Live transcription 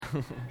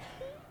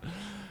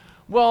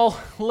Well,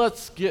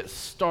 let's get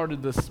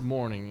started this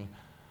morning.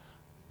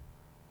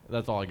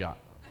 That's all I got.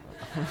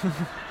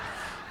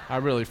 I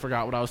really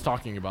forgot what I was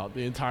talking about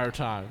the entire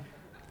time.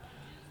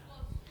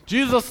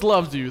 Jesus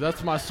loves you.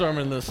 That's my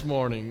sermon this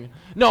morning.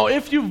 No,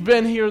 if you've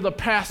been here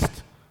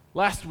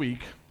last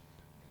week,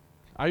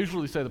 I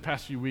usually say the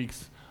past few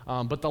weeks,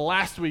 but the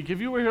last week, if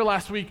you were here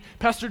last week,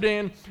 Pastor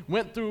Dan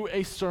went through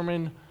a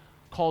sermon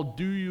called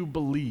Do You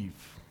Believe?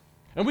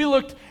 And we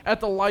looked at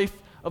the life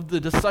of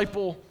the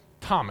disciple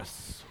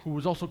Thomas, who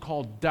was also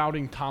called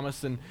Doubting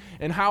Thomas, and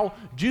how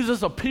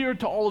Jesus appeared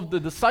to all of the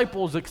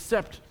disciples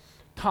except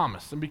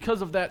Thomas. And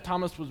because of that,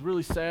 Thomas was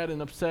really sad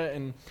and upset,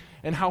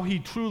 and how he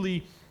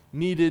truly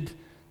needed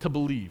to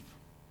believe.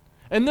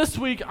 And this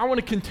week, I want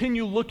to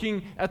continue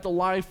looking at the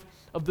life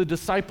of the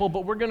disciple,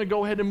 but we're going to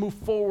go ahead and move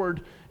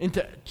forward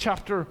into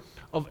chapter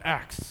of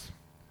Acts.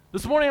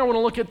 This morning, I want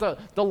to look at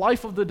the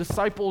life of the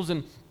disciples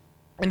and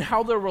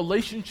how their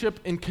relationship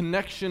and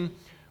connection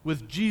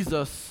with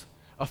Jesus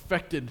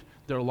affected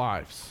their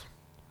lives.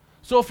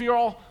 So if you're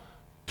all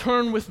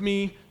turn with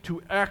me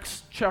to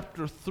Acts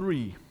chapter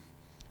 3.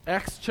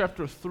 Acts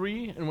chapter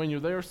 3, and when you're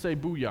there, say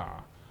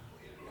booyah.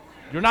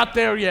 You're not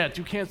there yet.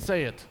 You can't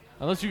say it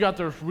unless you got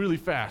there really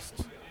fast.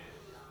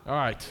 All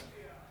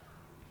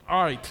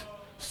right.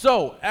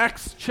 So,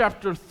 Acts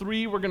chapter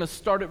 3, we're going to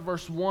start at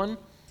verse 1.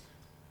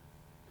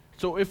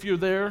 So if you're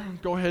there,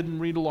 go ahead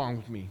and read along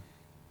with me.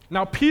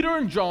 Now Peter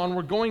and John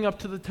were going up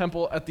to the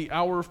temple at the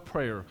hour of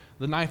prayer,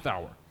 the 9th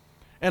hour.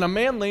 And a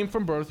man lame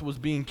from birth was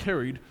being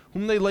carried,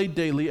 whom they laid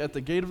daily at the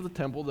gate of the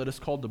temple that is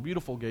called the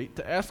Beautiful Gate,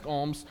 to ask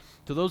alms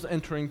to those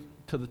entering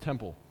to the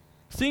temple.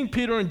 Seeing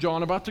Peter and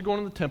John about to go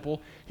into the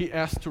temple, he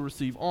asked to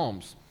receive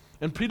alms.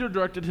 And Peter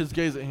directed his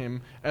gaze at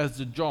him, as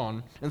did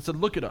John, and said,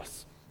 "Look at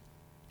us."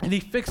 And he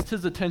fixed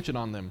his attention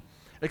on them,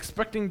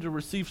 expecting to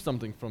receive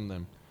something from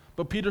them.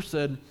 But Peter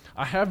said,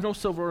 "I have no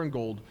silver and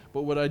gold,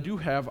 but what I do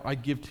have I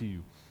give to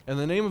you. In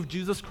the name of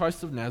Jesus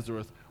Christ of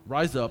Nazareth,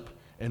 rise up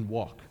and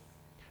walk."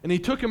 And he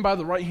took him by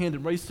the right hand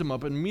and raised him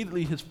up, and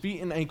immediately his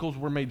feet and ankles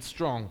were made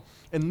strong.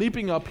 And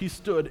leaping up, he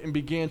stood and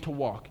began to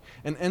walk,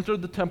 and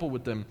entered the temple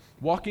with them,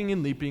 walking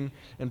and leaping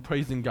and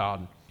praising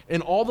God.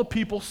 And all the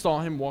people saw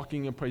him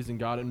walking and praising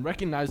God, and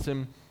recognized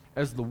him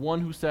as the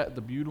one who sat at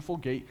the beautiful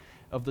gate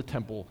of the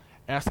temple,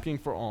 asking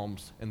for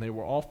alms, and they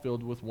were all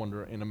filled with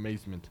wonder and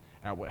amazement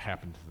at what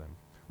happened to them.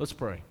 Let's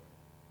pray.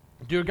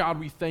 Dear God,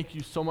 we thank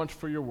you so much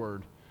for your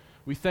word.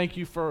 We thank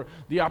you for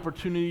the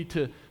opportunity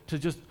to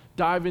just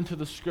dive into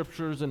the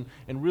scriptures and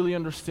really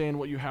understand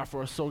what you have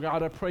for us. So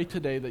God, I pray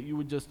today that you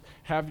would just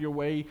have your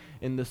way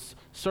in this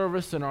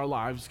service in our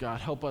lives. God,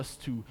 help us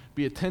to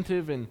be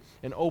attentive and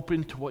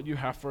open to what you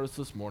have for us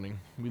this morning.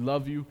 We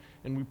love you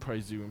and we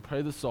praise you, and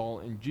pray this all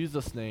in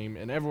Jesus' name.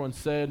 And everyone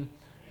said,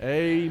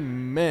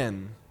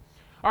 amen.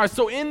 All right,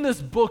 so in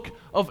this book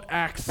of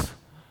Acts,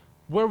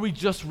 where we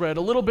just read,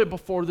 a little bit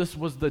before this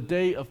was the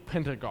day of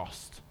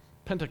Pentecost.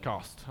 I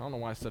don't know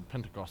why I said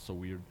Pentecost so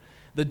weird.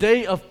 The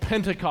day of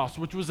Pentecost,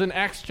 which was in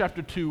Acts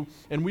chapter 2,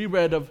 and we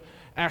read of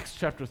Acts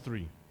chapter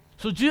 3.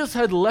 So Jesus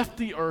had left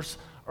the earth,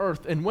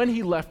 and when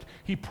he left,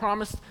 he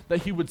promised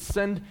that he would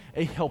send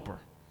a helper.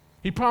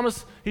 He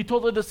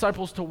told the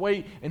disciples to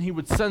wait, and he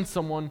would send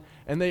someone,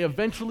 and they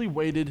eventually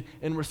waited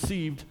and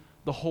received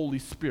the Holy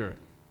Spirit.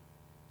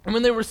 And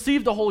when they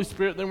received the Holy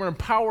Spirit, they were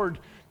empowered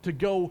to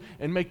go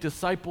and make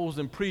disciples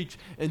and preach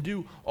and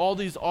do all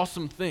these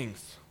awesome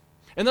things.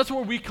 And that's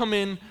where we come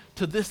in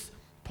to this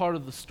part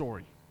of the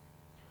story.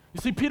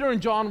 You see, Peter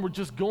and John were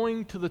just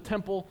going to the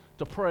temple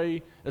to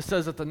pray. It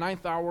says at the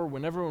 9th hour,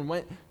 when everyone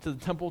went to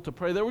the temple to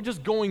pray, they were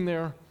just going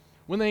there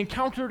when they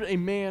encountered a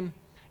man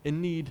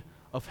in need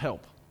of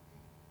help.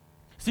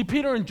 See,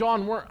 Peter and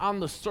John weren't on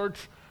the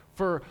search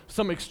for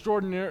some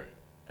extraordinary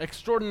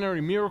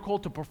miracle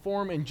to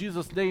perform in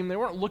Jesus' name. They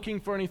weren't looking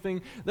for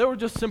anything. They were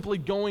just simply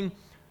going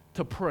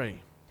to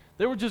pray.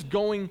 They were just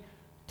going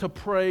to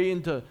pray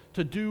and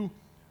to do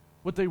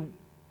what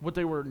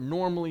they were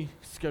normally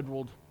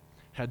scheduled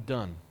had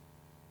done.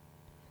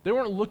 They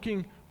weren't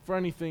looking for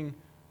anything,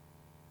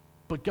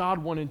 but God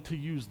wanted to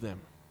use them.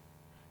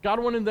 God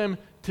wanted them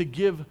to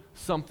give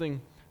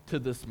something to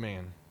this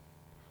man.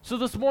 So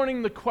this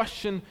morning, the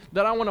question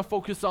that I want to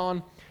focus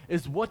on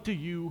is, what do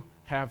you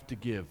have to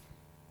give?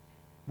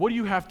 What do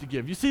you have to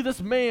give? You see, this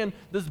man,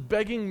 this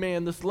begging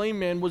man, this lame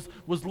man was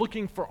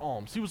looking for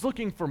alms. He was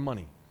looking for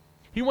money.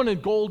 He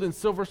wanted gold and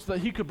silver so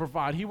that he could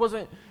provide. He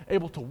wasn't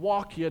able to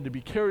walk. He had to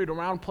be carried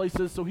around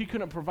places, so he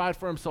couldn't provide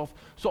for himself.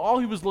 So all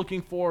he was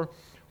looking for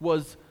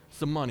was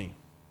some money.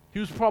 He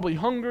was probably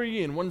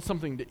hungry and wanted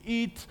something to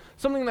eat,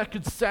 something that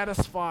could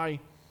satisfy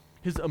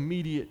his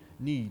immediate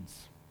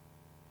needs.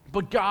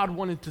 But God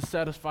wanted to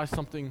satisfy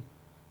something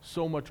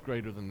so much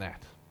greater than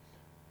that.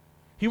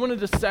 He wanted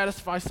to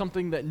satisfy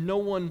something that no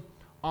one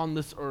on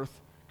this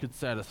earth could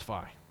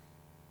satisfy.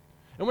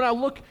 And when I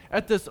look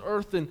at this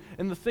earth and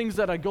the things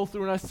that I go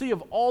through, and I see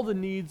of all the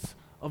needs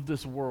of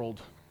this world,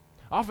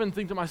 I often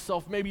think to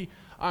myself, maybe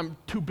I'm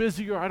too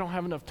busy, or I don't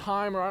have enough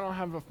time, or I don't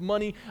have enough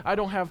money, I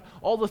don't have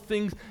all the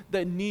things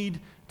that need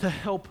to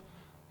help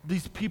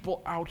these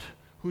people out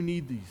who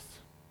need these.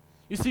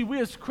 You see, we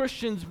as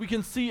Christians, we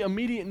can see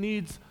immediate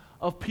needs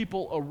of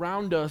people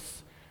around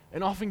us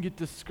and often get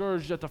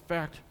discouraged at the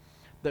fact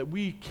that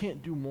we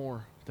can't do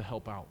more to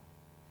help out.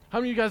 How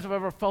many of you guys have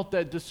ever felt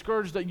that,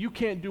 discouraged that you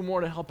can't do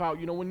more to help out?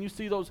 You know, when you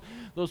see those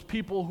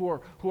people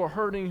who are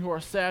hurting, who are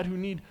sad, who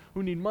need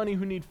money,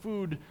 who need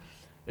food,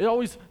 it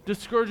always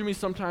discourages me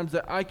sometimes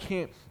that I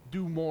can't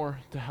do more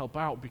to help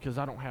out because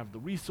I don't have the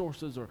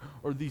resources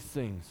or these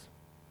things.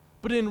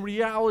 But in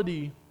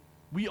reality,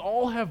 we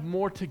all have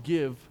more to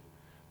give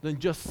than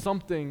just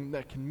something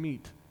that can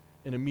meet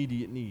an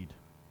immediate need.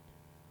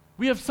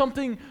 We have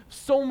something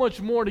so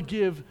much more to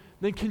give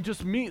than can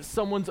just meet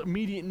someone's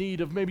immediate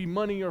need of maybe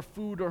money or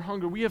food or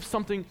hunger. We have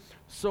something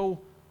so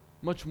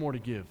much more to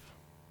give.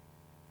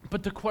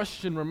 But the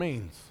question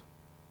remains,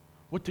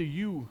 what do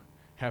you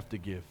have to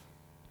give?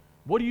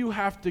 What do you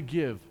have to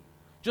give?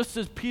 Just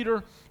as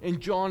Peter and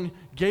John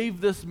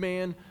gave this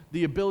man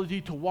the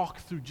ability to walk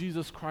through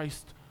Jesus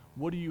Christ,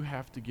 what do you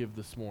have to give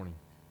this morning?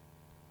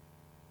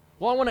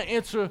 Well, I want to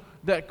answer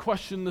that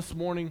question this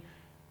morning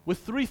with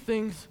three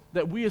things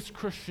that we as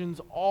Christians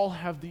all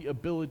have the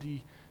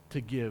ability to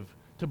give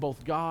to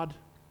both God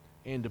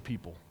and to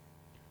people.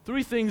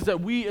 Three things that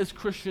we as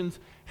Christians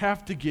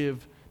have to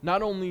give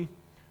not only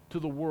to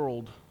the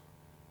world,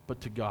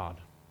 but to God.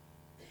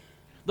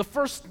 The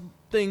first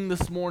thing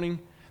this morning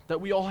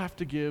that we all have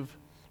to give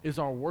is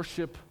our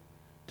worship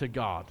to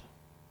God.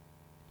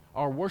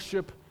 Our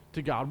worship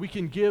to God. We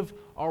can give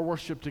our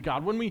worship to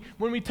God. When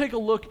we take a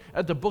look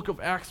at the book of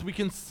Acts, we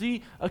can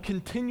see a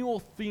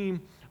continual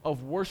theme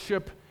of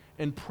worship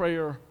and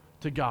prayer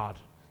to God.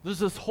 There's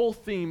this whole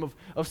theme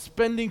of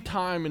spending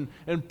time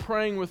and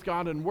praying with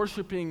God and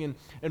worshiping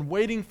and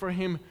waiting for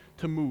Him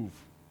to move.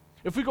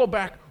 If we go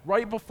back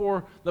right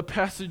before the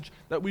passage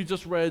that we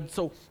just read,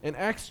 so in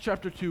Acts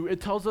chapter 2, it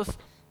tells us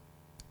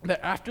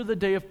that after the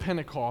day of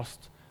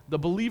Pentecost, the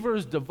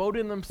believers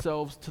devoted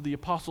themselves to the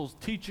apostles'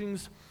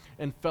 teachings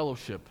and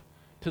fellowship,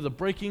 to the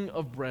breaking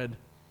of bread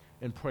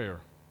and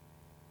prayer.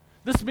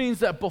 This means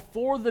that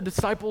before the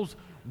disciples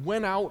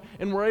went out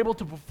and were able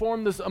to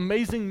perform this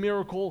amazing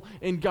miracle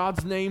in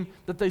God's name,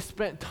 that they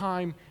spent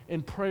time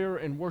in prayer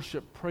and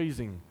worship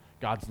praising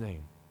God's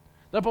name.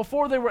 That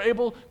before they were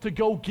able to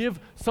go give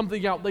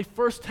something out, they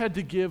first had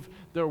to give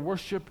their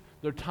worship,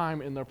 their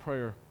time, and their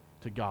prayer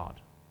to God.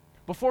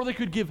 Before they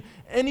could give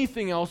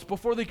anything else,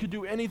 before they could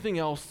do anything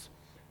else,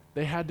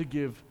 they had to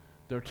give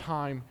their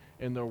time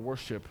and their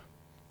worship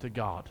to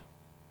God.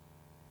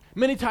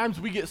 Many times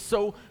we get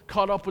so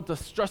caught up with the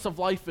stress of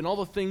life and all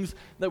the things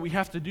that we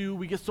have to do.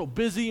 We get so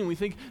busy and we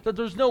think that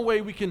there's no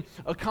way we can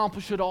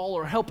accomplish it all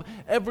or help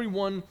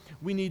everyone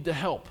we need to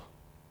help.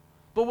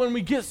 But when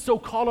we get so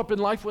caught up in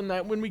life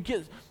when we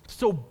get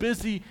so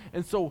busy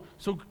and so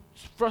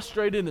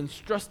frustrated and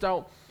stressed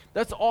out,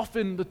 that's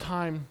often the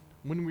time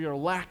when we are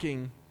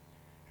lacking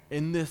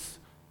in this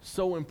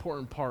so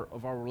important part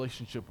of our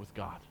relationship with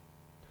God.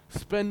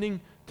 Spending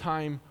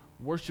time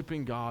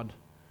worshiping God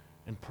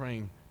and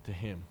praying to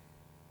Him.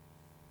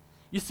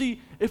 You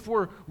see, if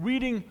we're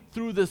reading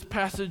through this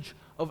passage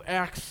of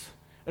Acts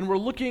and we're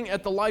looking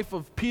at the life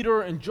of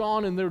Peter and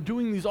John and they're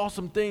doing these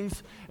awesome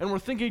things and we're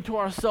thinking to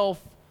ourselves,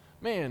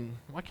 man,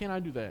 why can't I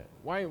do that?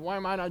 Why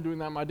am I not doing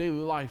that in my daily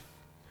life?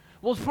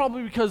 Well, it's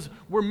probably because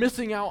we're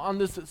missing out on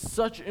this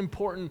such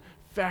important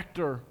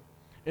factor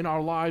in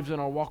our lives and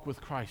our walk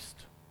with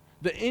Christ.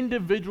 The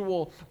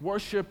individual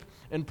worship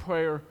and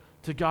prayer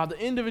to God, the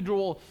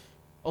individual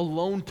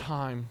alone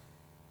time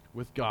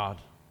with God.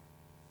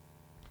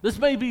 This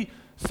may be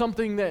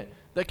something that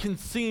can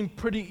seem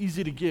pretty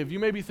easy to give. You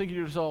may be thinking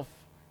to yourself,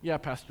 yeah,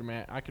 Pastor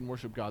Matt, I can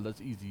worship God.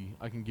 That's easy.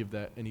 I can give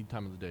that any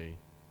time of the day.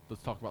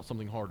 Let's talk about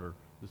something harder.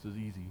 This is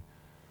easy.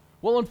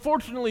 Well,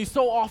 unfortunately,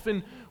 so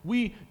often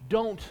we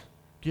don't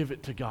give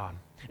it to God.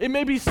 It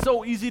may be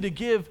so easy to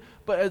give,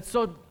 but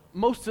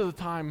most of the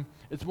time,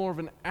 it's more of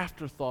an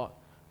afterthought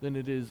than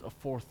it is a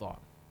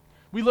forethought.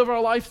 We live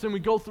our lives and we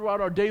go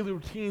throughout our daily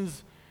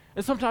routines,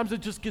 and sometimes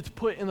it just gets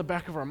put in the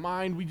back of our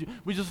mind.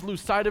 We just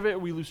lose sight of it, or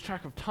we lose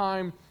track of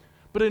time.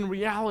 But in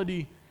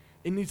reality,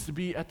 it needs to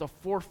be at the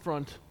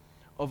forefront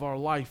of our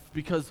life,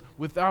 because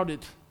without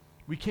it,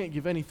 we can't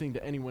give anything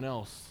to anyone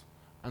else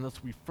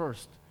unless we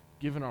first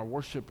given our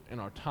worship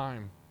and our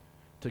time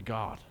to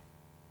God.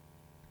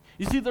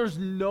 You see, there's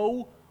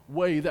no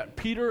way that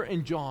Peter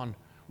and John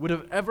would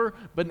have ever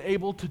been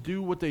able to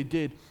do what they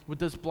did with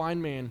this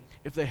blind man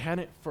if they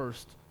hadn't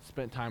first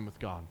spent time with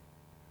God.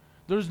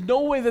 There's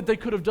no way that they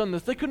could have done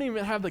this. They couldn't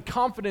even have the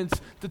confidence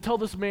to tell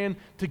this man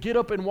to get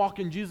up and walk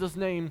in Jesus'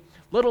 name,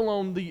 let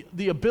alone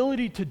the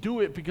ability to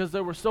do it because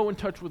they were so in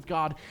touch with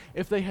God,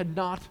 if they had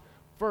not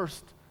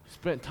first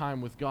spent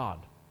time with God.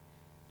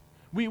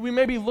 We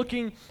may be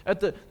looking at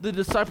the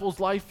disciples'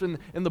 life in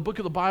the book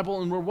of the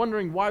Bible, and we're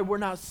wondering why we're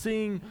not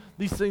seeing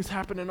these things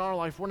happen in our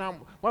life. Why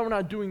we're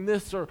not doing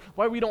this, or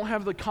why we don't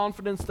have the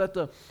confidence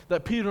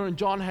that Peter and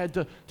John had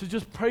to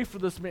just pray for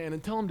this man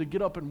and tell him to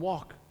get up and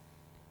walk.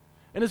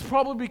 And it's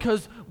probably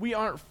because we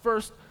aren't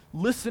first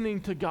listening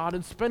to God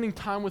and spending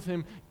time with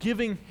Him,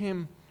 giving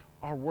Him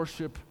our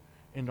worship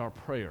and our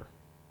prayer.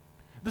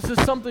 This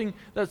is something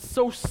that's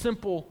so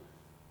simple,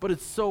 but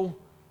it's so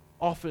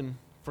often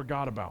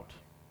forgot about.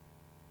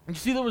 And you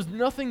see, there was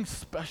nothing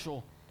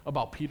special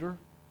about Peter.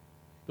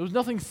 There was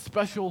nothing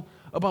special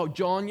about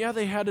John. Yeah,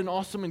 they had an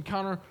awesome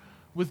encounter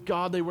with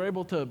God. They were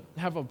able to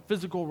have a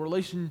physical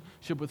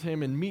relationship with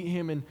him and meet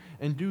him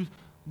and do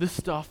this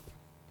stuff.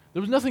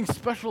 There was nothing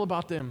special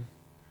about them,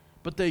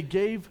 but they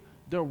gave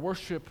their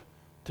worship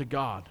to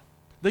God.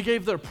 They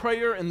gave their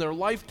prayer and their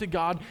life to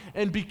God,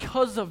 and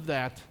because of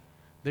that,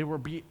 they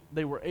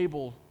were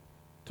able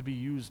to be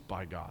used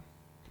by God.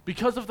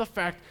 Because of the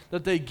fact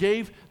that they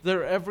gave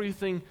their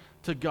everything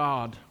to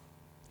God,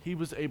 he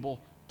was able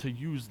to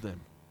use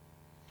them.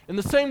 And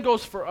the same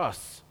goes for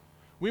us.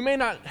 We may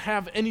not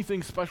have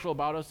anything special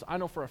about us. I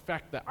know for a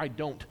fact that I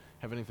don't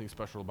have anything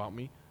special about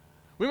me.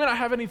 We may not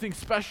have anything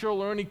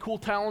special or any cool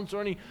talents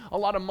or a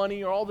lot of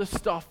money or all this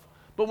stuff,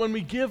 but when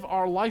we give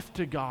our life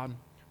to God,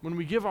 when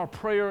we give our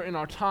prayer and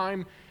our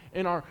time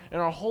and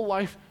our whole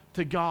life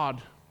to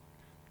God,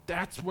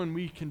 that's when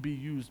we can be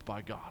used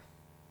by God.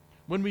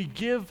 When we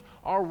give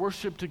our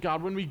worship to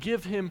God, when we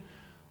give him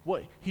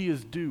what he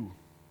is due.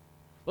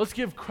 Let's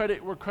give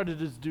credit where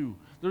credit is due.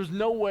 There's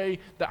no way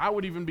that I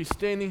would even be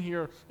standing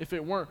here if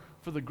it weren't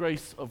for the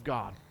grace of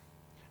God.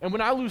 And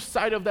when I lose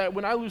sight of that,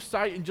 when I lose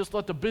sight and just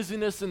let the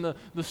busyness and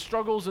the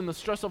struggles and the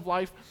stress of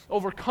life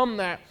overcome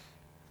that,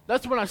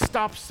 that's when I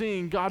stop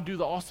seeing God do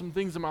the awesome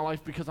things in my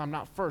life because I'm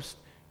not first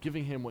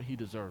giving him what he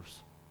deserves.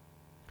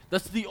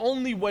 That's the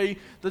only way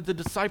that the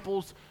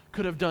disciples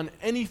could have done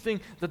anything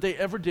that they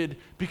ever did,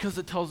 because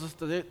it tells us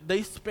that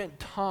they spent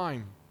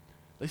time.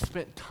 They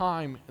spent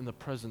time in the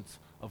presence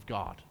of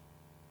God.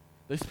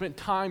 They spent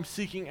time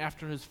seeking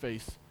after his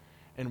face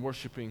and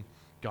worshiping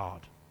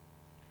God.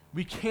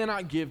 We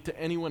cannot give to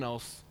anyone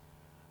else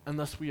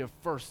unless we have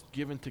first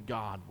given to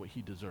God what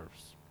he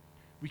deserves.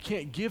 We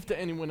can't give to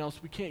anyone else.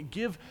 We can't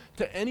give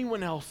to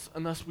anyone else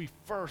unless we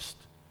first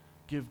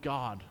give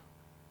God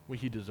what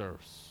he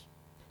deserves.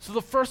 So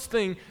the first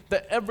thing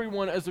that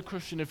everyone as a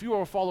Christian, if you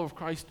are a follower of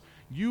Christ,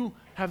 you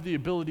have the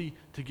ability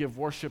to give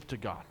worship to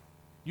God.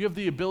 You have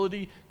the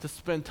ability to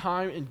spend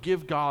time and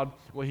give God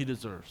what he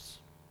deserves.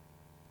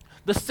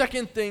 The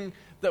second thing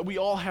that we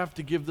all have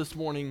to give this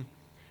morning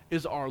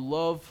is our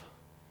love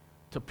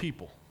to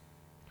people.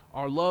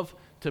 Our love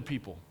to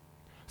people.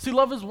 See,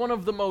 love is one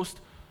of the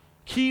most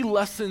key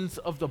lessons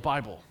of the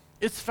Bible.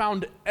 It's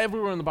found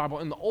everywhere in the Bible,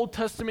 in the Old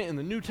Testament, in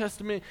the New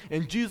Testament,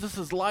 in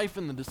Jesus' life,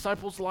 in the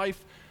disciples'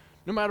 life.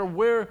 No matter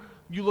where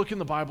you look in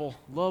the Bible,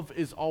 love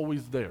is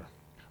always there.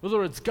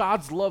 Whether it's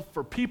God's love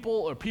for people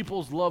or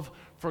people's love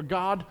for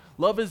God,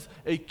 love is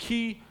a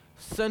key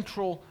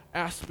central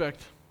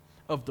aspect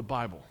of the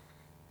Bible.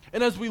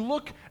 And as we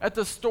look at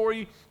the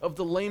story of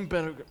the lame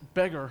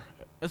beggar,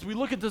 as we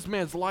look at this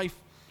man's life,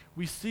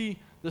 we see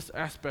this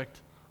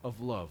aspect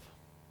of love.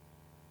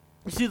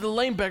 You see, the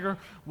lame beggar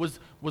was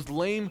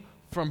lame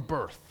from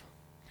birth.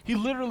 He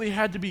literally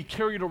had to be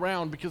carried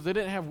around because they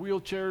didn't have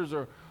wheelchairs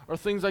or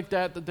things like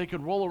that they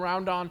could roll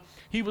around on.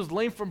 He was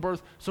lame from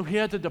birth, so he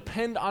had to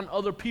depend on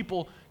other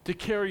people to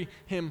carry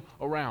him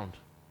around.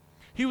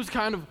 He was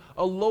kind of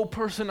a low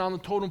person on the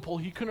totem pole.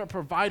 He couldn't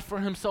provide for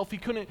himself. He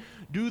couldn't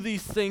do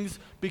these things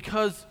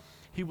because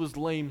he was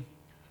lame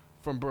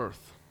from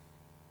birth.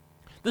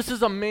 This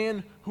is a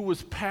man who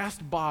was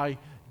passed by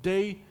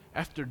day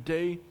after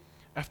day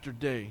after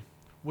day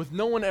with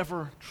no one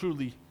ever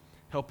truly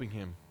helping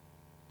him.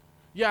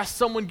 Yeah,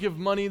 someone give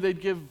money.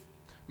 They'd give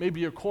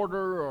maybe a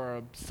quarter or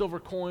a silver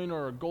coin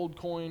or a gold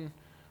coin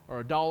or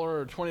a dollar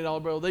or a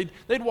 $20 bill.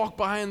 They'd walk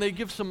by and they'd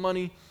give some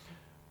money.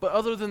 But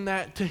other than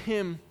that, to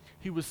him,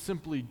 he was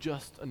simply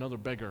just another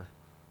beggar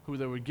who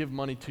they would give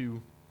money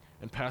to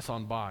and pass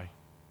on by.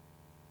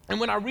 And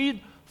when I read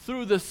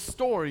through this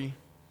story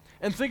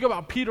and think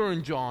about Peter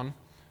and John,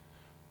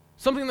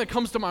 something that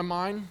comes to my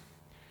mind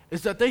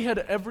is that they had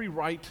every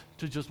right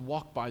to just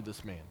walk by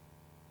this man.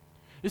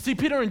 You see,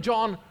 Peter and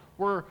John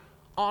were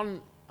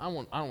on, I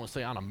don't want to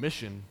say on a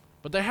mission,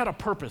 but they had a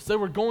purpose. They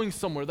were going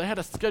somewhere. They had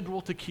a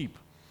schedule to keep.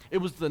 It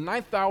was the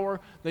 9th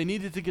hour. They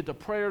needed to get to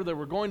prayer. They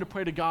were going to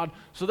pray to God.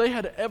 So they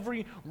had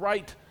every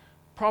right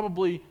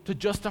probably to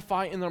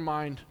justify in their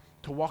mind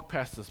to walk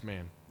past this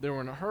man. They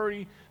were in a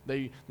hurry.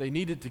 They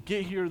needed to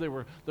get here. They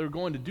were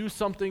going to do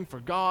something for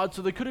God.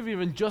 So they could have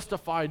even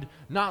justified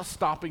not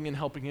stopping and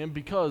helping him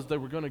because they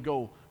were going to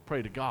go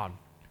pray to God.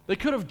 They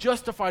could have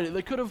justified it.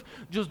 They could have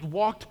just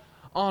walked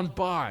on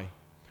by.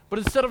 But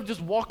instead of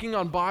just walking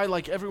on by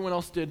like everyone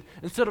else did,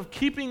 instead of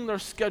keeping their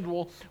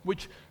schedule,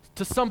 which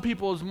to some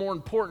people is more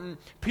important,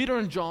 Peter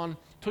and John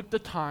took the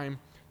time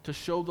to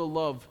show the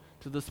love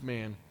to this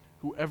man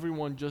who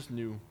everyone just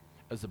knew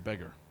as a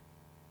beggar.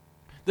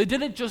 They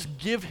didn't just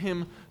give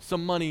him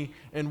some money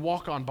and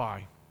walk on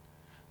by.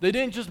 They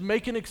didn't just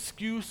make an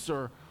excuse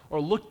or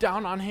look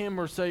down on him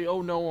or say,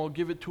 oh no, I'll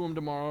give it to him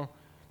tomorrow.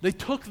 They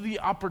took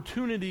the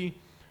opportunity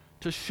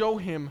to show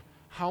him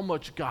how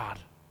much God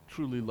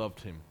truly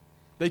loved him.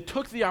 They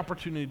took the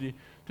opportunity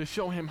to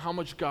show him how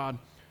much God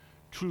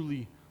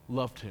truly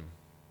loved him.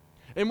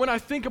 And when I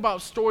think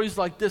about stories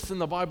like this in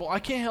the Bible, I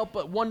can't help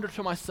but wonder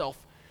to myself,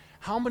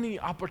 how many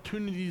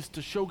opportunities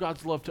to show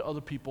God's love to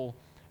other people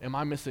am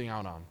I missing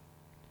out on?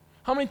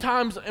 How many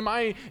times am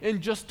I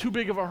in just too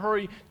big of a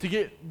hurry to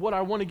get what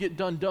I want to get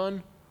done?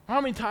 Or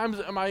how many times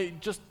am I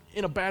just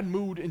in a bad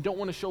mood and don't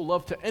want to show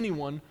love to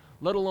anyone,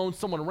 let alone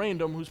someone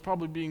random who's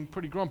probably being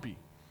pretty grumpy?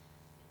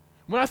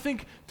 When I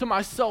think to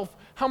myself,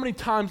 how many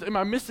times am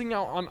I missing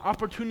out on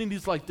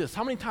opportunities like this?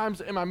 How many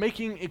times am I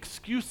making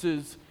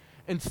excuses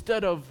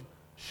instead of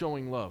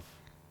showing love?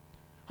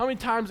 How many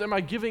times am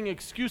I giving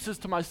excuses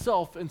to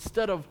myself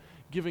instead of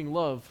giving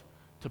love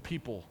to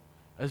people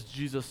as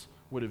Jesus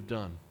would have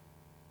done?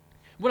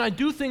 When I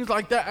do things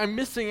like that, I'm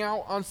missing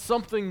out on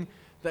something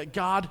that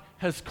God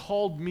has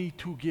called me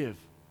to give.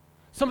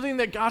 Something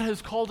that God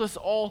has called us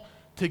all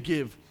to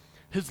give,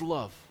 His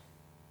love.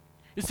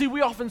 You see,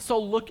 we often so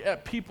look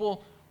at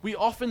people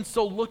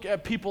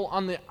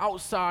on the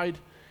outside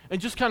and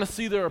just kind of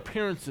see their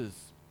appearances.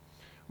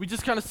 We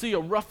just kind of see a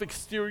rough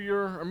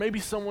exterior, or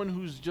maybe someone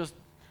who's just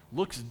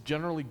looks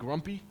generally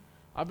grumpy.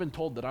 I've been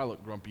told that I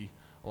look grumpy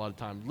a lot of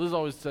times. Liz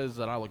always says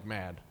that I look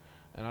mad,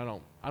 and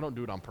I don't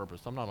do it on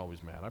purpose. I'm not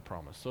always mad, I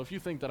promise. So if you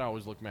think that I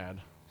always look mad,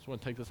 I just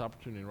want to take this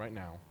opportunity right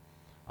now.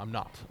 I'm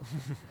not.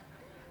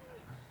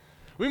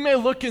 We may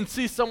look and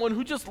see someone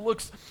who just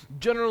looks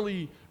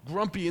generally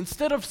grumpy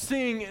instead of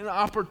seeing an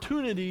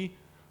opportunity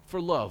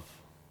for love.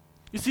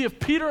 You see, if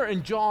Peter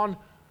and John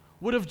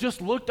would have just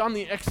looked on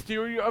the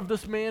exterior of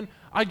this man,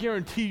 I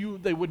guarantee you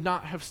they would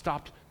not have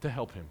stopped to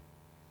help him.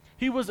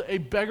 He was a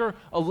beggar,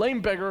 a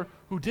lame beggar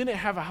who didn't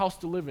have a house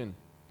to live in.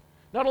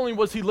 Not only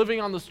was he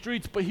living on the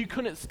streets, but he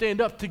couldn't stand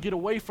up to get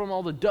away from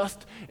all the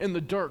dust and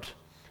the dirt.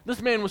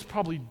 This man was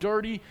probably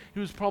dirty. He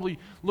was probably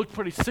looked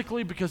pretty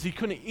sickly because he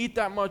couldn't eat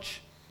that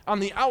much. On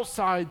the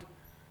outside,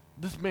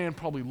 this man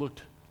probably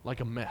looked like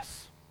a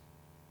mess.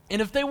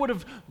 And if they would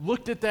have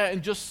looked at that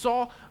and just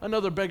saw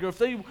another beggar, if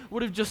they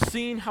would have just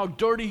seen how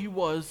dirty he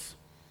was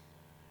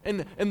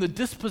and the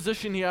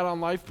disposition he had on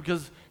life,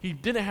 because he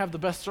didn't have the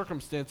best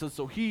circumstances,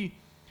 so he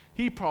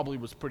probably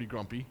was pretty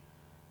grumpy.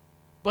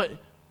 But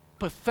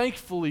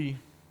thankfully,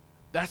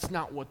 that's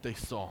not what they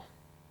saw.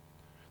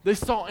 They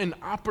saw an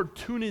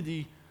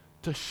opportunity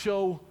to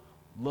show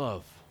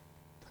love.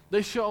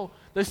 They saw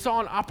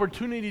an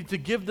opportunity to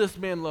give this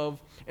man love,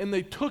 and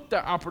they took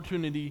that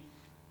opportunity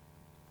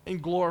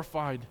and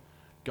glorified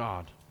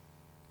God.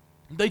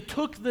 They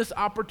took this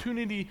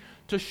opportunity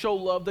to show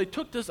love. They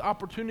took this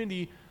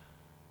opportunity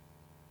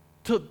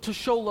to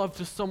show love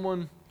to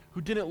someone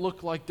who didn't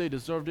look like they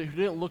deserved it, who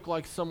didn't look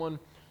like someone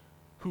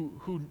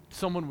who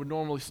someone would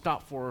normally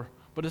stop for.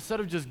 But instead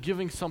of just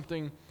giving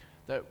something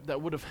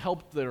that would have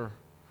helped their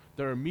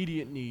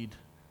immediate need,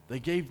 they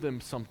gave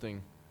them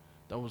something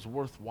that was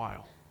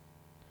worthwhile.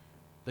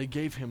 They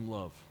gave him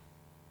love.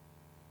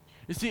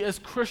 You see, as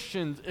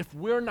Christians, if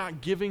we're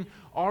not giving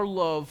our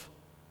love,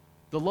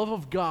 the love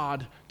of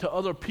God, to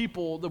other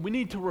people, then we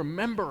need to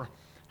remember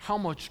how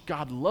much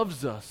God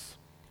loves us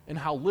and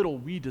how little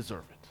we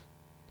deserve it.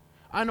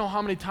 I know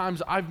how many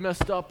times I've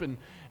messed up and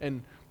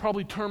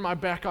probably turned my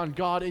back on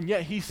God, and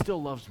yet He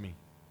still loves me.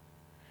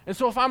 And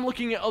so if I'm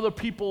looking at other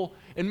people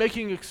and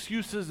making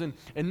excuses and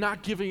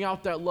not giving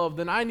out that love,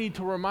 then I need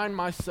to remind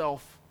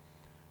myself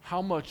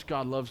how much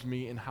God loves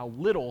me and how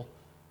little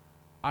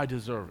I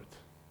deserve it.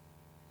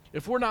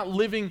 If we're not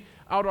living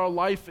out our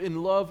life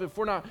in love, if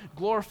we're not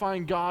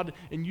glorifying God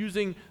and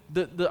using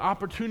the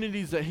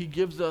opportunities that He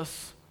gives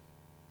us,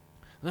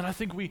 then I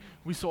think we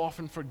so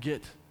often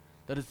forget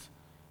that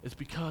it's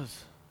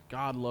because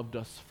God loved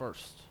us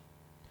first.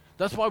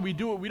 That's why we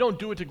do it. We don't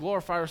do it to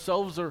glorify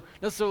ourselves or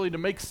necessarily to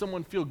make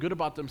someone feel good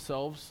about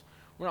themselves.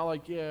 We're not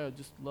like, yeah,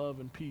 just love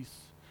and peace.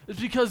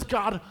 It's because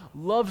God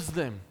loves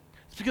them.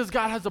 It's because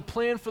God has a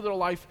plan for their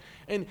life.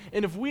 And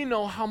if we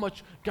know how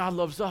much God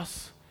loves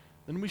us,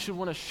 then we should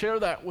want to share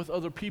that with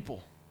other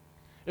people.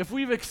 If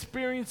we've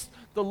experienced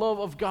the love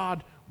of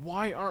God,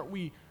 why aren't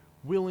we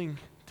willing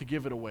to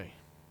give it away?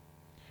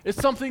 It's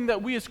something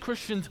that we as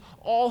Christians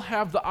all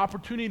have the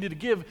opportunity to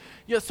give,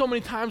 yet so many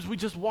times we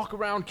just walk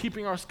around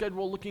keeping our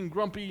schedule looking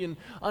grumpy and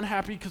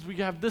unhappy because we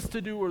have this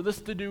to do or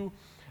this to do,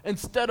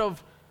 instead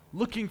of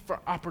looking for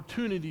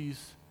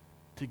opportunities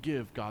to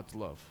give God's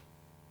love.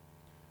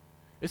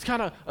 It's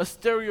kind of a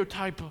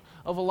stereotype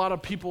of a lot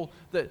of people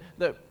that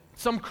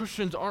some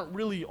Christians aren't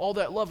really all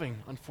that loving,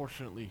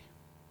 unfortunately.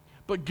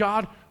 But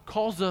God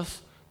calls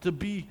us to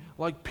be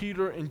like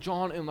Peter and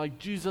John and like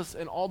Jesus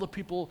and all the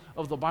people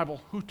of the Bible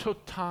who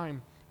took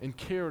time and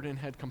cared and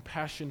had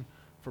compassion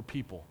for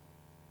people.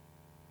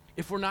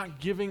 If we're not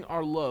giving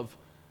our love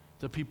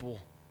to people,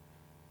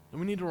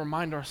 then we need to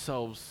remind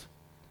ourselves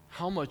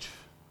how much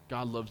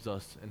God loves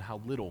us and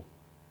how little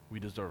we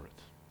deserve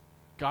it.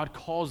 God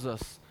calls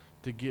us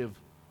to give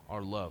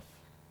our love.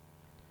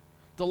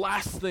 The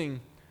last thing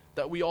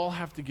that we all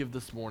have to give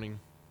this morning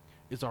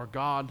is our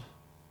God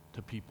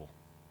to people.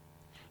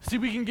 See,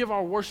 we can give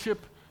our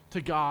worship to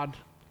God,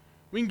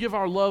 we can give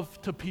our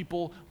love to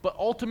people, but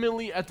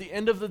ultimately, at the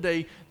end of the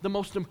day, the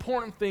most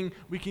important thing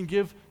we can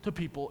give to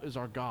people is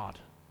our God.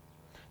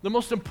 The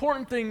most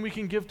important thing we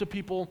can give to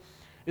people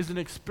is an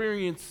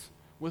experience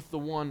with the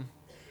one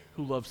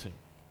who loves him.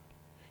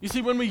 You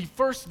see, when we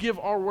first give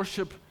our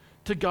worship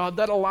to God,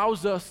 that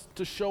allows us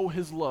to show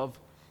his love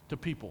to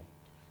people.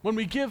 When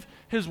we give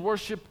his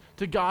worship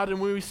to God and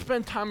when we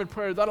spend time in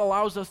prayer, that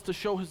allows us to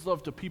show his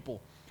love to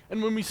people.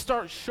 And when we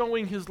start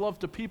showing his love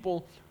to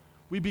people,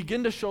 we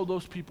begin to show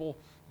those people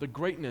the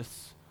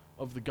greatness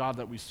of the God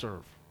that we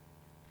serve.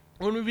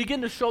 When we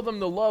begin to show them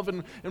the love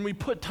and we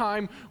put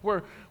time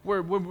where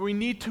we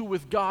need to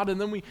with God, and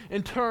then we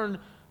in turn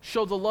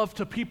show the love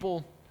to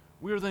people,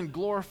 we are then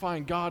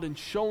glorifying God and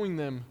showing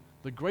them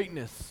the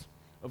greatness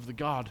of the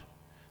God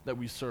that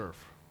we serve.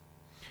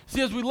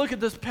 See, as we look at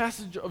this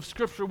passage of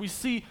Scripture, we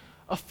see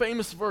a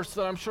famous verse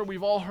that I'm sure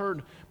we've all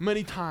heard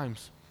many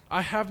times.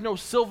 I have no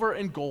silver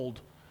and gold,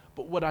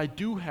 but what I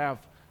do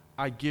have,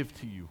 I give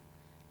to you.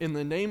 In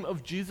the name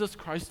of Jesus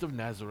Christ of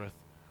Nazareth,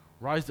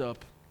 rise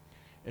up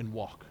and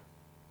walk.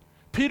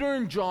 Peter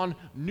and John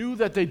knew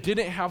that they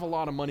didn't have a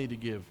lot of money to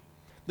give.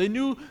 They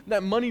knew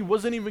that money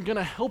wasn't even going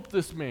to help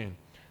this man.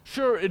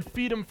 Sure, it'd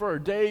feed him for a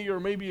day or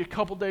maybe a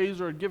couple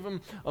days or give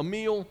him a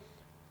meal.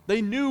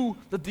 They knew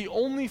that the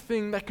only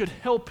thing that could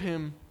help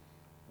him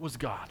was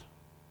God.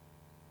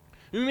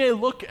 We may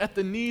look at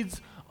the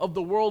needs of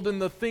the world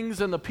and the things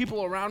and the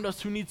people around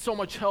us who need so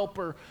much help,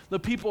 or the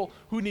people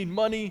who need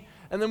money,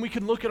 and then we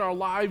can look at our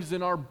lives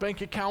and our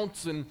bank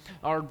accounts and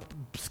our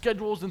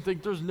schedules and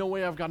think, there's no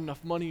way I've got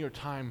enough money or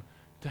time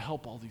to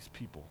help all these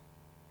people.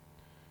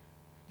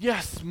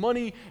 Yes,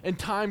 money and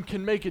time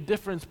can make a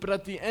difference, but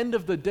at the end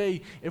of the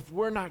day, if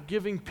we're not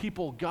giving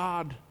people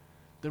God,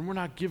 then we're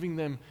not giving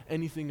them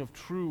anything of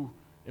true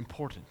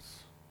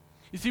importance.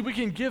 You see, we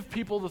can give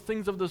people the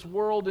things of this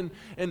world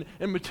and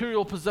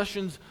material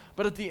possessions,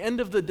 but at the end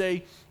of the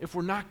day, if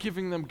we're not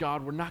giving them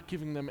God, we're not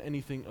giving them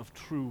anything of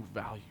true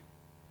value.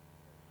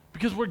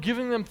 Because we're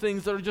giving them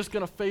things that are just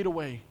going to fade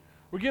away.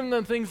 We're giving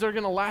them things that are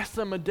going to last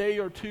them a day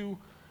or two,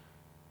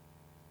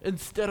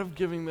 instead of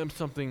giving them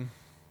something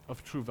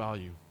of true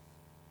value.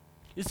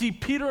 You see,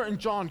 Peter and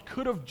John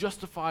could have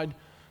justified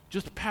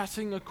just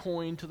passing a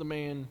coin to the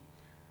man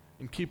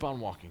and keep on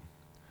walking.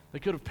 They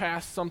could have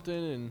passed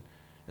something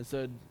and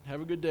said,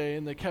 have a good day,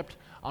 and they kept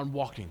on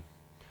walking.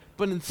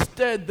 But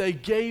instead, they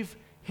gave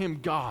him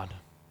God.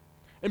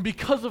 And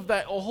because of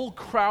that, a whole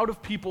crowd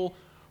of people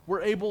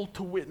were able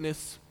to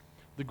witness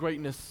the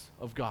greatness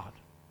of God.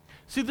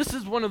 See, this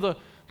is one of the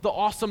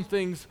awesome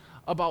things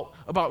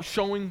about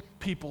showing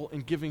people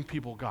and giving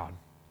people God.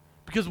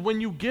 Because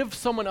when you give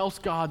someone else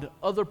God,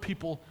 other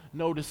people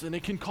notice, and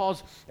it can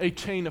cause a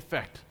chain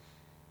effect.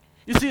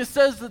 You see, it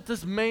says that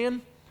this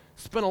man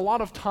spent a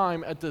lot of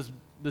time at this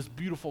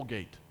beautiful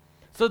gate.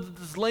 So that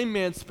this lame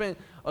man spent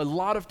a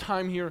lot of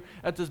time here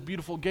at this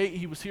beautiful gate.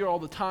 He was here all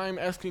the time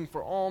asking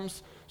for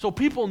alms. So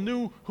people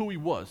knew who he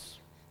was.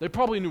 They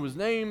probably knew his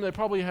name. They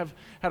probably have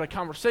had a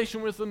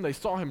conversation with him. They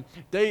saw him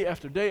day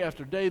after day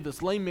after day,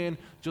 this lame man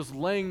just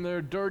laying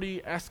there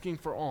dirty, asking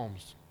for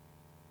alms.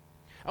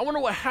 I wonder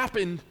what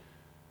happened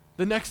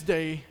the next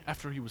day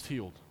after he was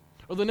healed.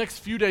 Or the next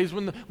few days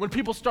when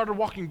people started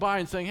walking by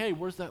and saying, hey,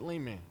 where's that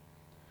lame man?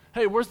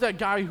 Hey, where's that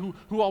guy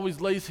who always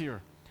lays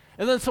here?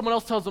 And then someone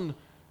else tells them,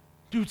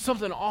 dude,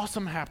 something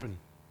awesome happened.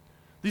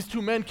 These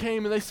two men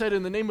came and they said,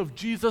 in the name of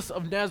Jesus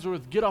of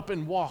Nazareth, get up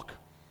and walk.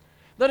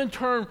 That in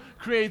turn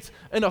creates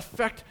an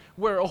effect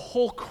where a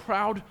whole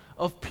crowd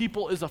of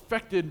people is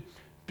affected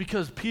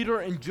because Peter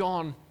and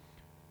John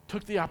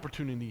took the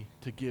opportunity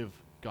to give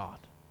God.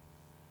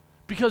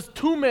 Because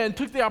two men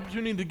took the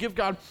opportunity to give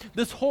God,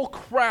 this whole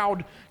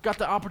crowd got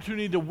the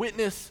opportunity to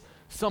witness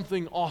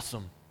something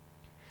awesome.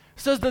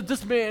 It says that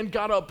this man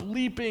got up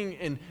leaping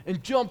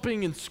and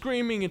jumping and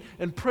screaming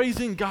and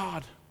praising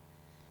God.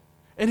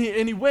 And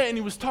he went and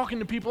he was talking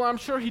to people. I'm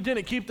sure he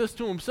didn't keep this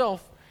to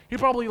himself. He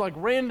probably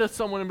ran to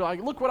someone and be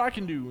like, look what I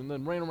can do, and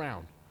then ran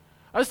around.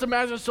 I just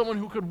imagine someone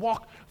who could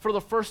walk for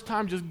the first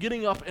time just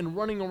getting up and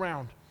running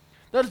around.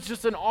 That is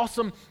just an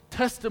awesome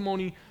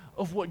testimony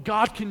of what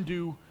God can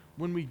do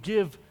when we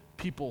give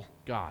people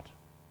God.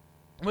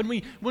 When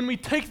we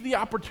take the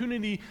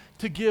opportunity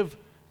to give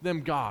them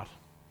God.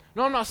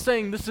 Now, I'm not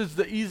saying this is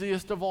the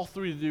easiest of all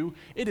three to do.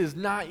 It is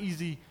not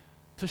easy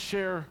to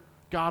share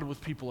God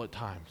with people at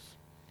times.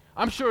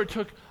 I'm sure it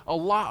took a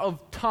lot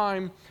of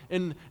time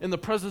in the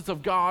presence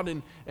of God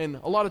and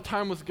a lot of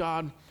time with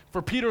God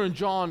for Peter and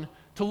John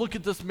to look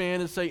at this man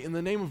and say, in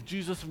the name of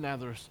Jesus of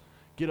Nazareth,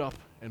 get up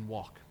and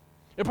walk.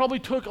 It probably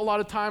took a lot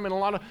of time and a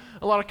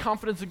lot of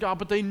confidence in God,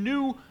 but they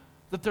knew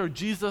that their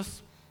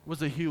Jesus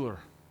was a healer.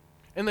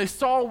 And they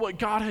saw what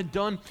God had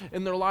done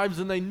in their lives,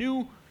 and they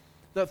knew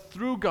that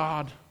through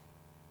God,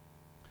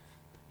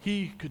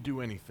 he could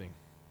do anything.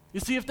 You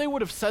see, if they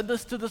would have said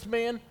this to this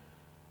man,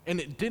 and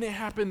it didn't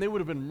happen, they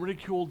would have been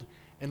ridiculed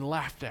and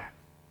laughed at.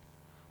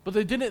 But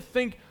they didn't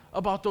think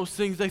about those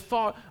things. They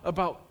thought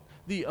about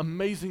the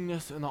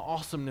amazingness and the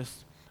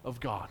awesomeness of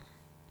God.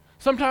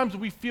 Sometimes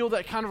we feel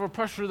that kind of a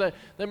pressure that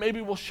maybe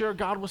we'll share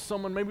God with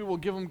someone, maybe we'll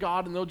give them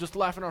God and they'll just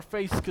laugh in our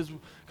face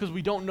because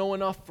we don't know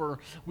enough, or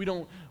we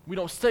don't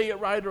say it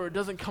right, or it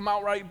doesn't come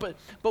out right. But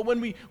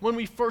when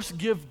we first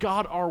give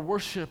God our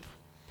worship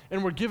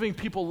and we're giving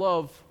people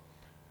love,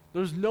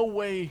 there's no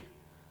way,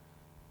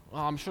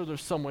 well, I'm sure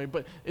there's some way,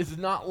 but it's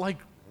not like,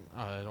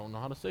 I don't know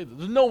how to say this.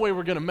 There's no way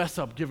we're going to mess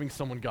up giving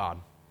someone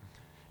God.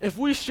 If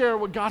we share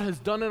what God has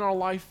done in our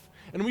life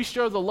and we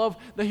share the love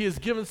that he has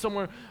given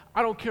somewhere,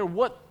 I don't care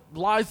what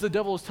lies the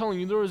devil is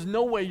telling you, there is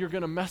no way you're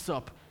going to mess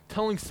up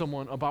telling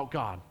someone about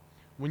God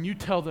when you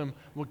tell them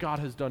what God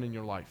has done in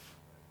your life.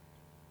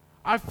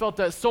 I've felt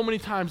that so many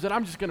times that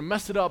I'm just going to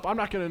mess it up. I'm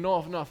not going to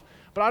know enough.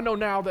 But I know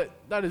now that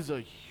that is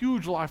a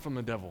huge lie from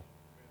the devil.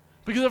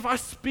 Because if I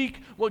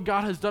speak what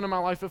God has done in my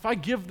life, if I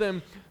give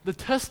them the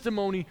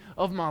testimony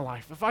of my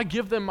life, if I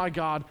give them my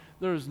God,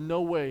 there is no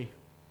way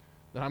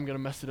that I'm going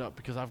to mess it up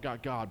because I've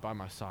got God by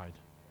my side.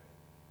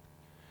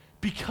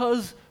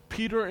 Because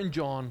Peter and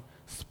John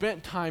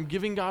spent time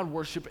giving God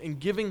worship and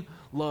giving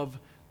love,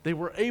 they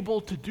were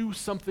able to do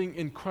something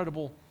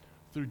incredible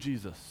through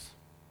Jesus.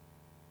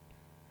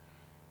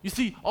 You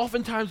see,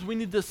 oftentimes we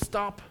need to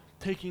stop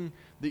taking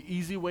the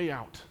easy way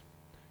out,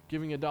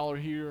 giving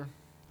 $1 here,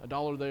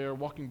 $1 there,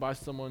 walking by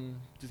someone,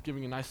 just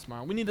giving a nice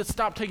smile. We need to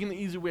stop taking the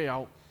easy way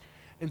out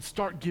and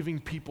start giving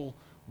people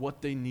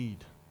what they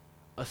need,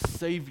 a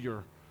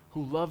Savior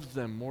who loves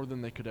them more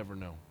than they could ever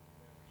know.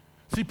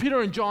 See,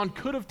 Peter and John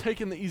could have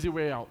taken the easy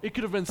way out. It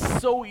could have been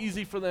so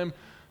easy for them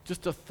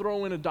just to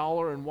throw in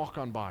 $1 and walk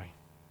on by.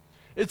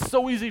 It's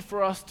so easy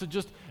for us to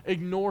just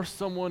ignore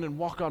someone and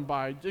walk on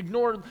by.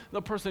 Ignore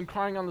the person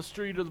crying on the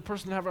street or the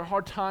person having a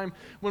hard time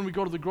when we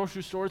go to the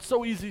grocery store. It's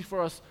so easy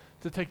for us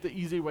to take the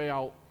easy way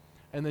out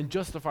and then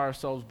justify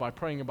ourselves by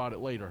praying about it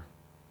later.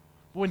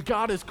 When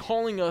God is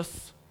calling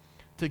us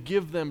to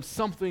give them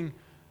something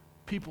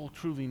people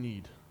truly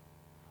need,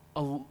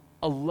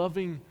 a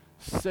loving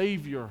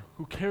Savior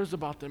who cares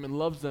about them and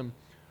loves them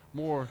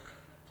more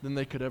than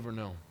they could ever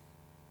know.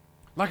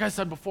 Like I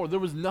said before, there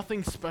was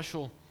nothing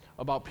special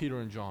about Peter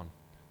and John.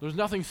 There's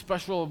nothing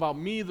special about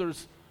me.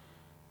 There's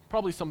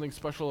probably something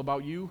special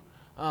about you.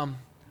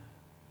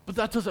 But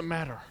that doesn't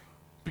matter.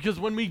 Because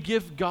when we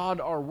give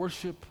God our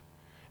worship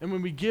and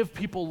when we give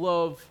people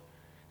love,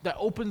 that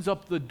opens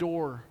up the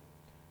door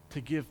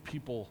to give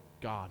people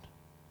God.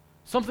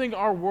 Something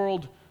our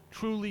world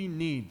truly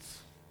needs.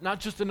 Not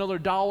just another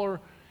dollar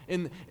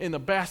in a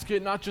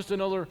basket, not just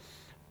another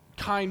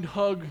kind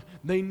hug.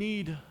 They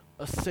need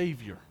a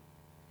Savior.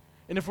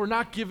 And if we're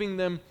not giving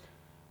them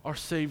our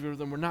Savior,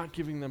 then we're not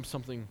giving them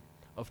something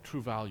of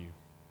true value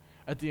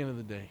at the end of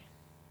the day.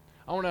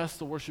 I want to ask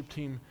the worship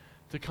team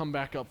to come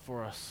back up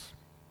for us.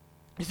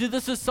 You see,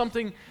 this is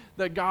something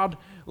that God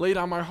laid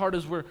on my heart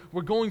as we're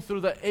going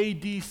through the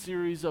AD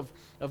series of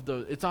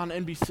it's on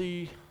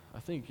NBC. I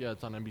think, yeah,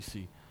 it's on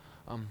NBC.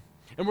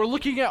 And we're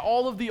looking at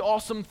all of the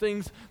awesome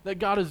things that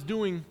God is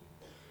doing.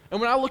 And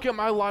when I look at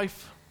my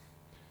life,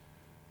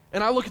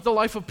 and I look at the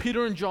life of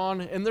Peter and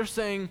John, and they're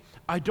saying,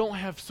 I don't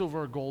have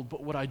silver or gold,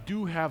 but what I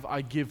do have,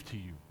 I give to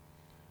you.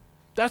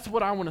 That's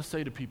what I want to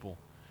say to people.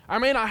 I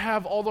may not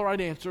have all the right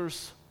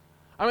answers.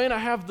 I may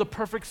not have the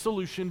perfect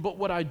solution, but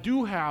what I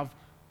do have,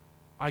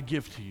 I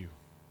give to you.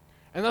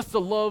 And that's the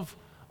love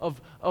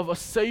of a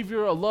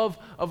Savior, a love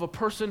of a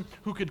person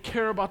who could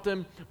care about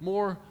them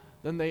more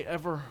than they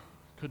ever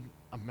could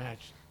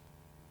imagine.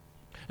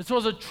 And so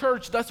as a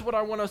church, that's what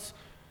I want us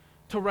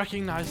to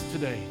recognize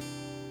today.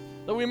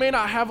 That we may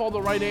not have all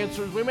the right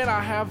answers, we may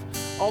not have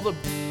all the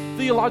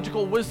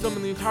theological wisdom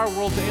in the entire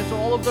world to answer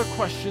all of their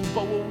questions,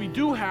 but what we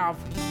do have,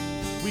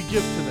 we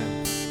give to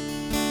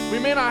them. We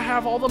may not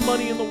have all the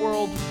money in the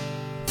world,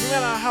 we may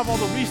not have all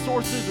the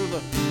resources or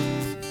the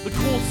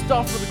cool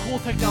stuff or the cool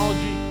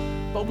technology,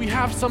 but we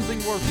have something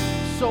worth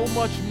so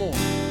much more.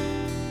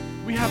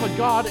 We have a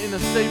God and a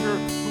Savior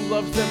who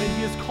loves them, and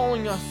He is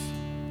calling us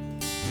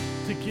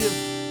to give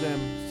them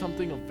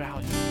something of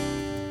value.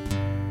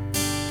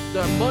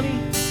 The money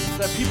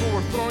that people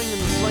were throwing in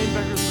the slain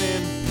beggar's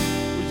van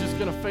was just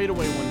going to fade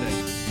away one day.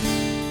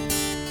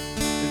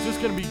 It's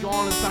just going to be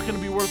gone. It's not going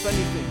to be worth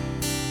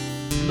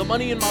anything. The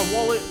money in my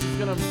wallet is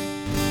going to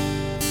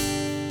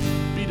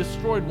be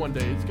destroyed one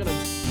day. It's going to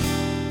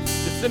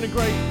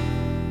disintegrate.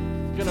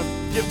 It's going to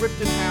get ripped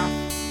in half.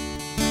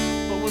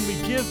 But when we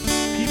give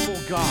people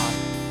God,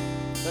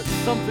 that's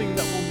something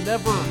that will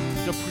never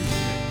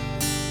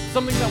depreciate.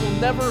 Something that will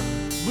never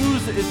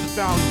lose its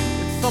value.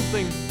 It's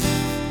something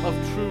of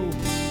true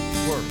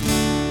worth.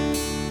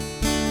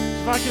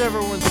 So if I could have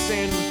everyone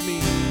stand with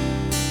me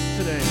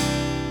today.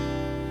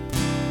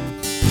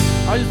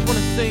 I just want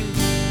to sing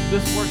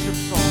this worship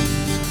song.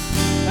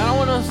 And I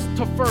want us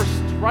to first,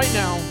 right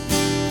now,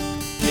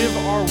 give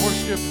our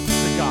worship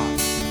to God.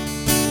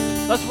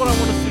 That's what I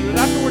want us to do. And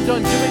after we're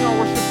done giving our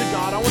worship to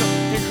God, I want to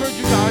encourage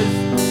you guys,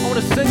 I want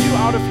to send you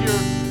out of here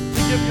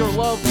to give your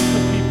love to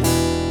people.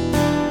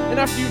 And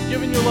after you've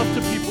given your love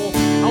to people,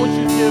 I want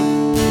you to give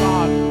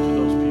God to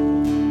those people.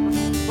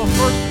 But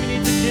first, we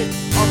need to get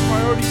our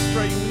priorities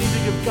straight. We need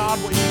to give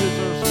God what He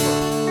deserves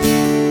first.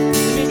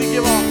 We need to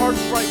give our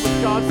hearts right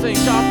with God,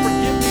 saying, God,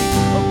 forgive me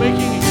of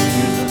making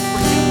excuses.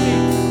 Forgive me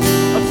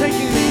of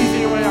taking the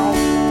easy way out.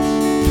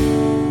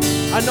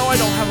 I know I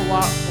don't have a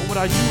lot, but what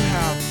I do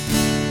have,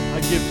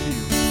 I give to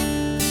you.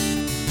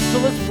 So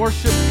let's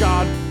worship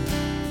God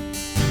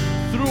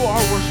through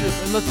our worship,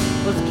 and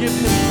let's give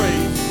him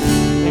praise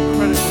and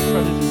credit where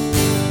credit is due.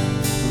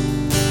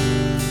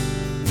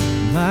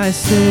 My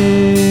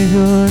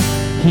Savior,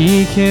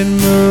 he can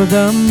move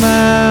the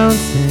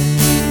mountains.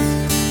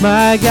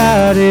 My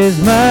God is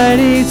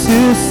mighty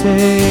to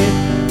save.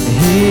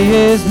 He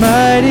is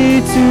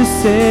mighty to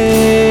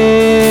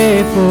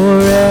save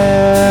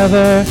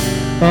forever.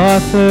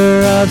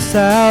 Author of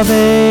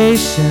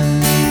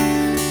salvation,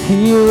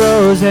 he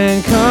rose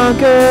and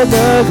conquered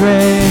the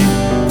grave.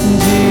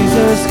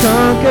 Jesus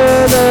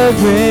conquered the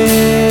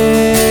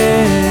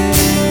grave.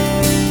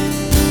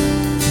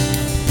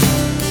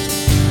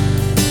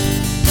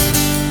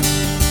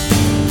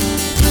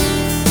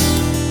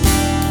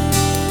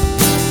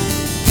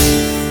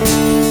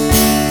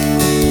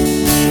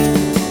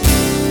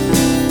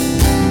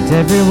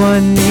 And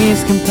everyone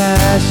needs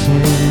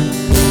compassion,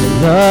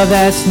 love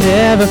that's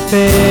never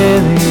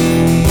failing.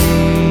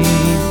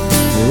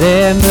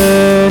 Let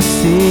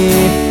mercy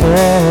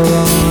fall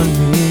on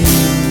me.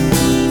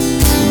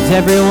 And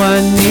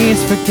everyone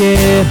needs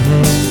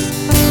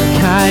forgiveness, the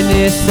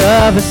kindness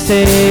of a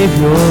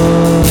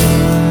Savior,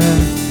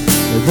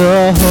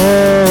 the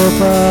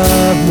hope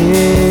of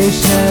nations.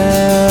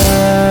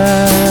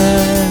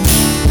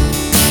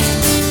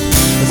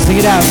 Let's sing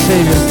it out,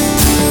 Savior.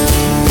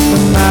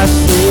 My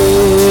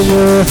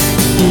Savior,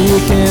 he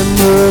can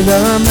move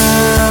the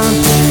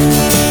mountains.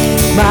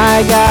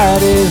 My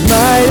God is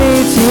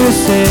mighty to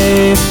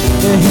save,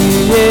 and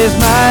he is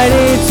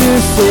mighty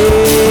to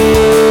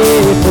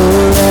save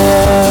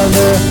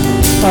forever.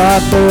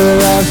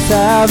 Author of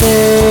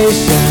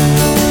salvation,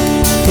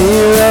 he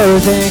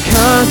rose and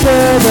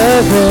conquered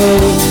the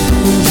grave.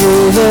 And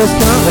Jesus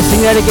conquered. Let's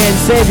sing that again,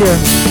 Savior.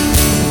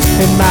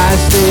 And my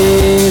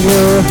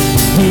Savior,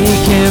 he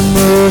can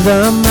move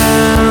the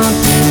mountains.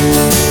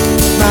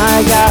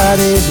 My God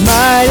is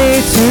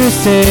mighty to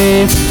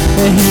save,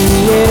 and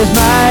he is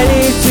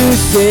mighty to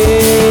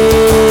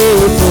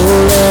save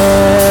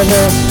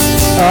forever.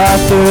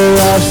 Author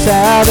of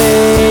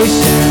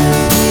salvation,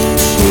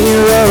 he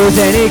rose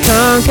and he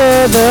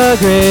conquered the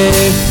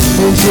grave.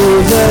 And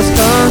Jesus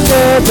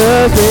conquered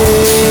the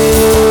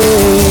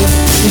grave.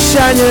 You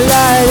shine your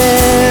light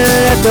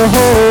and let the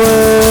whole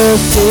world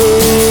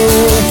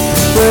see.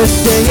 We're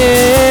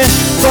singing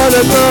for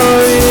the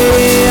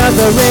glory of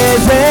the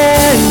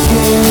risen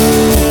King.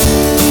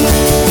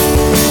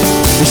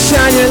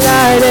 Shine your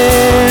light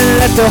and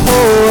let the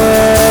whole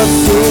world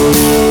see.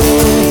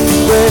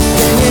 We're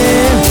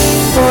singing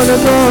for the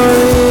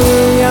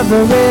glory of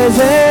the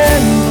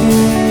risen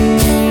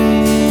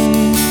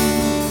King.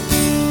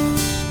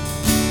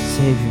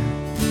 Savior,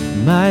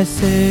 my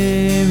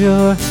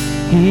Savior,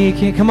 he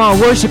can, come on,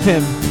 worship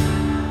him.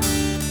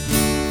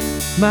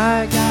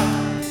 My God.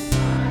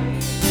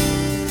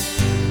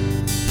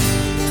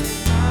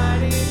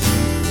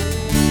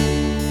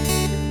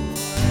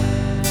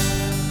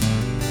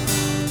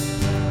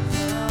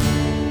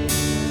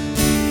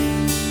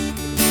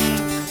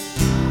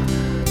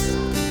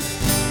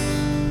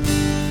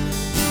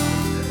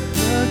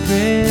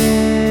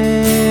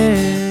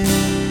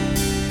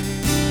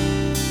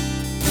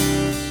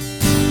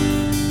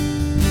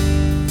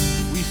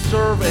 We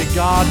serve a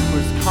God who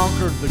has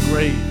conquered the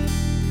grave.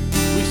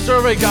 We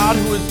serve a God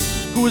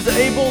who is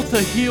able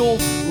to heal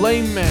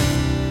lame men.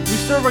 We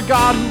serve a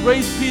God who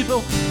raised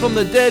people from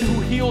the dead,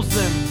 who heals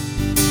them.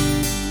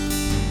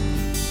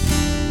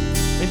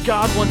 And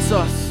God wants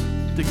us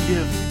to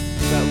give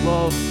that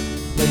love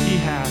that he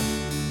has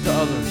to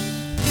others.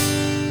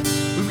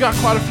 We've got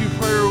quite a few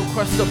prayer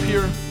requests up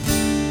here,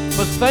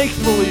 but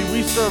thankfully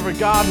we serve a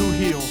God who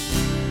heals.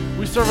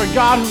 We serve a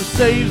God who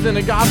saves and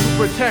a God who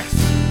protects,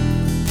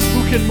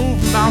 who can move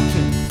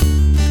mountains.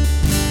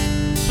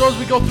 So as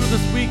we go through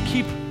this week,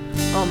 keep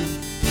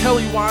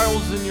Kelly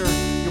Wiles in your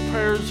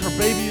prayers. Her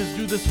baby is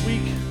due this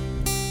week.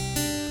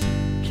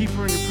 Keep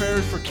her in your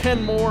prayers. For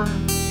Ken Moore,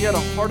 he had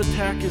a heart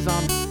attack, is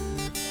on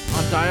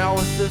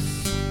dialysis.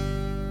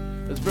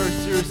 It's a very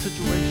serious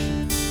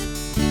situation.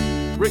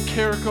 Rick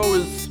Carrico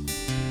is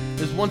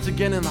once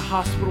again in the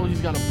hospital.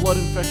 He's got a blood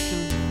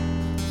infection.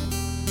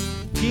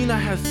 Tina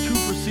has 2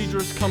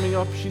 procedures coming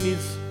up. She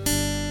needs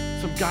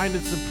some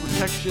guidance and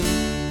protection.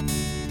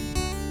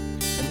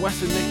 And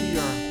Wes and Nikki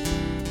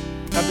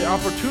have the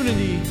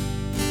opportunity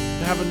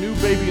to have a new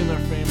baby in their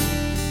family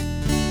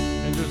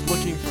and just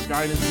looking for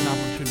guidance and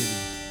opportunity.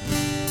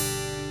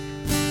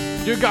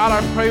 Dear God,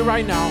 I pray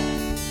right now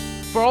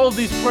for all of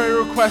these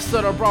prayer requests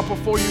that are brought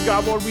before you,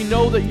 God. Lord, we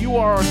know that you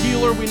are our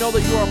healer. We know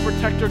that you are our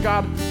protector,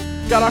 God.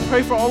 God, I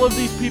pray for all of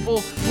these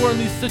people who are in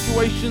these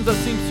situations that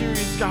seem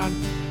serious, God.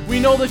 We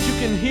know that you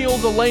can heal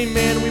the lame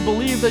man. We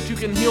believe that you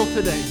can heal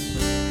today.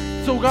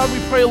 So, God, we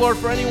pray, Lord,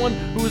 for anyone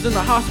who is in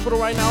the hospital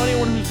right now,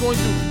 anyone who's going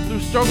through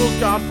struggles,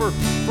 God, for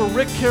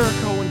Rick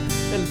Carrico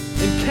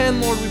and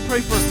Ken, Lord, we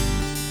pray for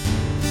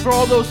For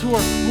all those who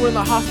are in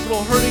the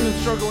hospital hurting and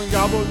struggling,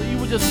 God, Lord, that you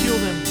would just heal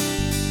them.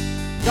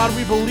 God,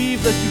 we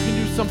believe that you can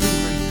do something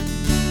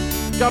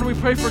great. God, we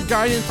pray for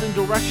guidance and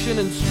direction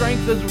and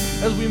strength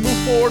as we move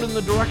forward in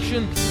the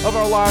direction of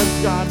our lives,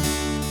 God.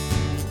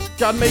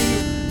 God, may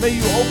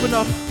you open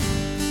up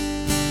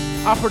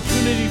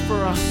opportunity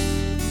for us.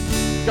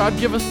 God,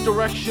 give us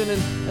direction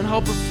and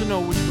help us to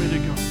know which way to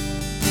go.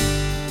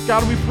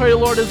 God, we pray,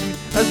 Lord, as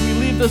we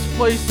leave this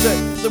place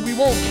that we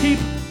won't keep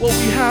what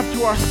we have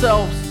to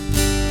ourselves,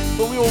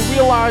 but we will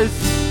realize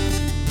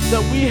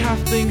that we have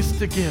things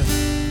to give.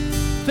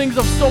 Things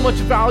of so much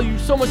value,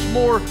 so much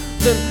more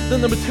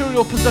than the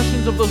material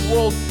possessions of this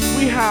world.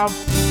 We have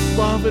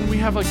love and we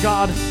have a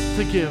God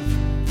to give.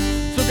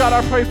 So God,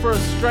 I pray for a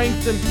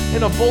strength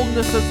and a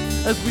boldness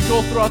as we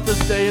go throughout this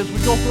day, as we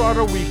go throughout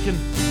our week,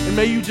 and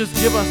may you just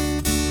give us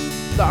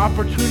the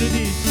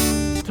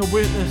opportunities to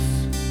witness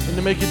and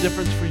to make a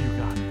difference for you,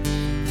 God.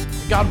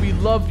 God, we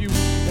love you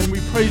and we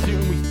praise you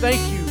and we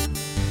thank you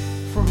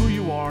for who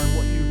you are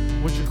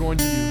and what you're going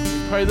to do.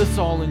 We pray this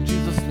all in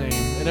Jesus'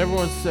 name. And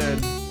everyone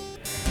said,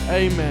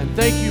 amen.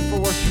 Thank you for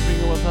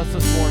worshiping with us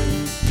this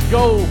morning.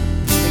 Go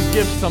and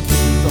give something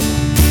to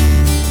someone.